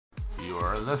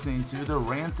You're listening to the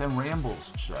Rants and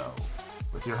Rambles show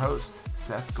with your host,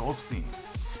 Seth Goldstein.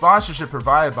 Sponsorship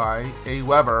provided by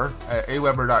AWeber at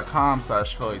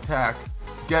aweber.com/PhillyTech,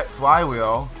 Get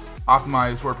Flywheel,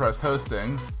 optimized WordPress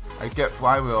hosting at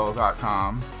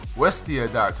getflywheel.com,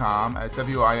 Wistia.com at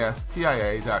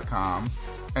wistia.com,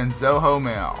 and Zoho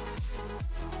Mail.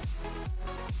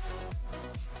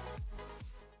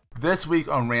 This week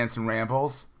on Rants and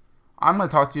Rambles, I'm going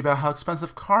to talk to you about how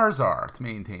expensive cars are to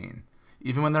maintain.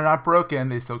 Even when they're not broken,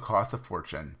 they still cost a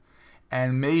fortune.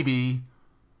 And maybe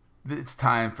it's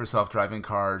time for self-driving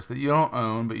cars that you don't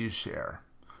own but you share.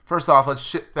 First off,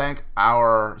 let's thank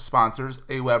our sponsors,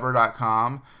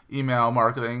 aweber.com, email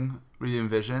marketing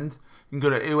re-envisioned. You can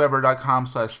go to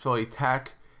aweber.com/PhillyTech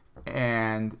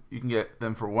and you can get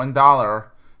them for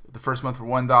 $1, the first month for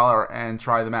 $1, and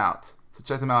try them out. So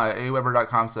check them out at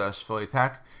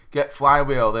aweber.com/PhillyTech. Get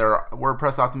Flywheel, they're a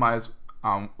WordPress optimized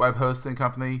web hosting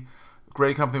company.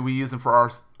 Great company. We use them for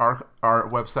our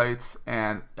websites,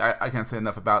 and I can't say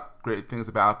enough about great things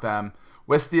about them.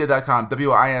 Wistia.com,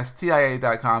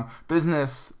 Wistia.com,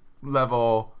 business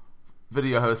level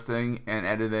video hosting and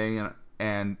editing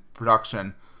and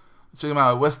production. Check them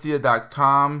out at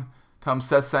Wistia.com. Tell them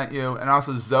Seth sent you, and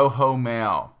also Zoho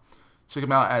Mail. Check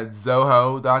them out at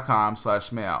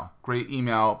zoho.com/mail. Great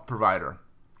email provider.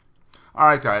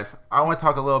 Alright guys, I want to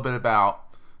talk a little bit about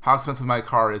how expensive my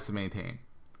car is to maintain.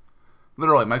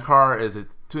 Literally, my car is a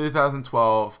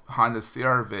 2012 Honda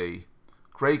CR-V.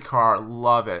 Great car,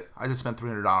 love it. I just spent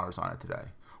 $300 on it today.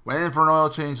 Went in for an oil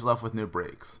change, left with new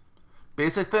brakes.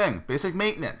 Basic thing, basic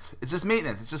maintenance. It's just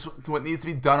maintenance. It's just what needs to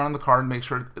be done on the car to make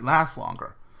sure it lasts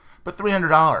longer. But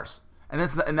 $300. And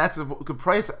that's a good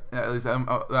price, at least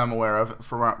I'm aware of,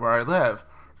 for where I live,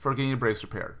 for getting your brakes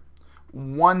repaired.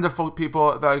 Wonderful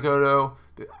people that I go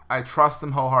to. I trust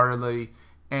them wholeheartedly,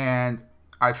 and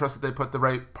I trust that they put the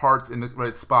right parts in the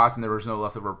right spots and there was no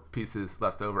leftover pieces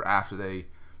left over after they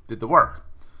did the work.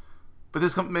 But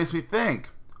this makes me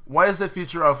think, what is the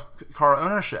future of car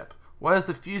ownership? What is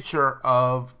the future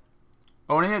of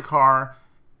owning a car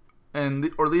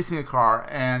or leasing a car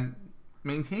and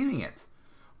maintaining it?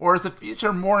 Or is the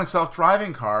future more in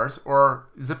self-driving cars or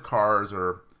Zip cars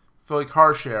or Philly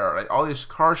Car Share, like all these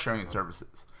car sharing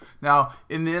services? Now,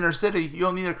 in the inner city, you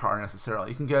don't need a car necessarily.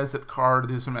 You can get a Zip car to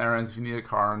do some errands if you need a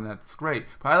car, and that's great.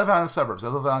 But I live out in the suburbs. I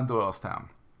live out in Doylestown.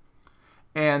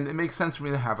 And it makes sense for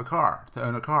me to have a car, to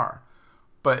own a car.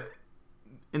 But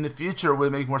in the future, would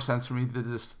it make more sense for me to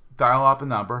just dial up a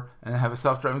number and have a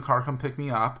self-driving car come pick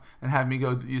me up and have me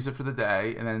go use it for the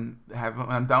day, and then when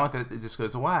I'm done with it, it just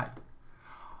goes away?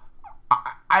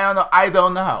 I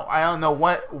don't know. I don't know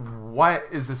what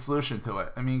is the solution to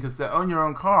it. I mean, because to own your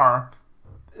own car,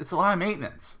 it's a lot of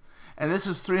maintenance. And this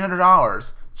is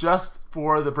 $300 just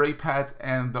for the brake pads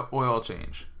and the oil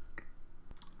change.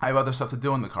 I have other stuff to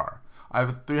do in the car. I have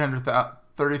a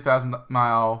 30,000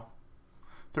 mile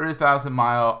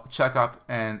checkup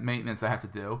and maintenance I have to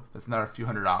do. That's another few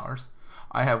 $100s.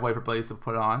 I have wiper blades to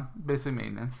put on. Basic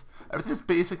maintenance. Everything's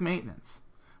basic maintenance.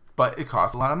 But it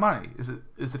costs a lot of money. Is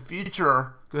the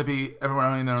future going to be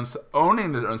everyone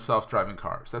owning their own self-driving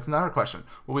cars? That's another question.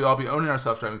 Will we all be owning our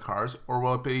self-driving cars, or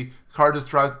will it be the car just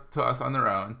drives to us on their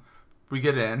own? We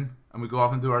get in and we go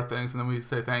off and do our things, and then we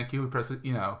say thank you. We press it,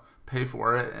 pay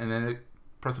for it, and then it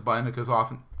press a button. It goes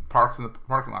off and parks in the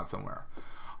parking lot somewhere.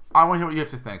 I want to hear what you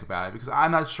have to think about it, because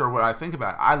I'm not sure what I think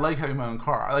about it. I like having my own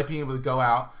car. I like being able to go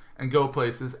out and go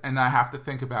places and not have to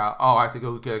think about, I have to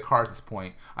go get a car at this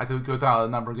point. I have to go dial a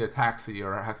number and get a taxi,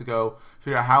 or I have to go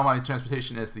figure out how my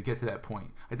transportation is to get to that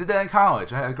point. I did that in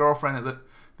college. I had a girlfriend that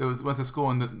went to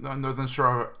school in the northern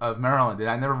shore of Maryland, and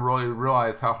I never really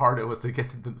realized how hard it was to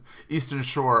get to the eastern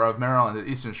shore of Maryland,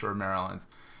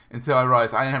 until I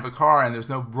realized I didn't have a car and there's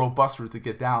no real bus route to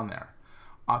get down there.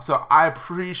 So I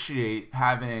appreciate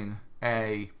having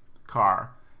a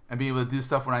car and be able to do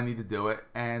stuff when I need to do it.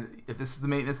 And if this is the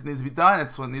maintenance that needs to be done,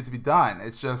 it's what needs to be done.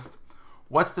 It's just,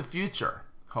 what's the future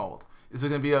hold? Is there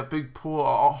going to be a big pool,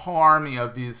 a whole army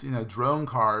of these, drone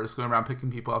cars going around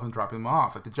picking people up and dropping them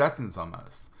off, like the Jetsons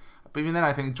almost? But even then,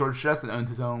 I think George Jetson owned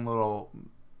his own little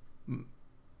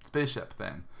spaceship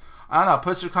thing. I don't know.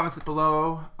 Post your comments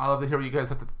below. I'd love to hear what you guys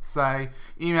have to say.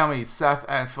 Email me,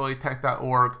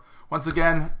 Seth@PhillyTech.org. Once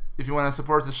again, if you want to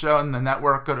support the show and the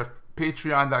network, go to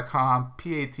patreon.com,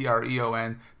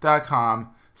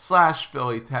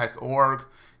 patreon.com/PhillyTech.org.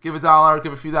 Give $1,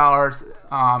 give a few dollars,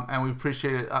 and we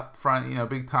appreciate it up front,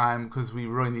 big time, because we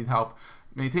really need help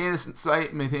maintaining this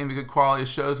site, maintaining the good quality of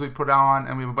shows we put on,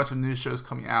 and we have a bunch of new shows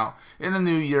coming out in the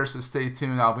new year, so stay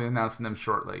tuned. I'll be announcing them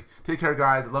shortly. Take care,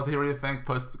 guys. I'd love to hear what you think.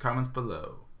 Post the comments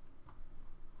below.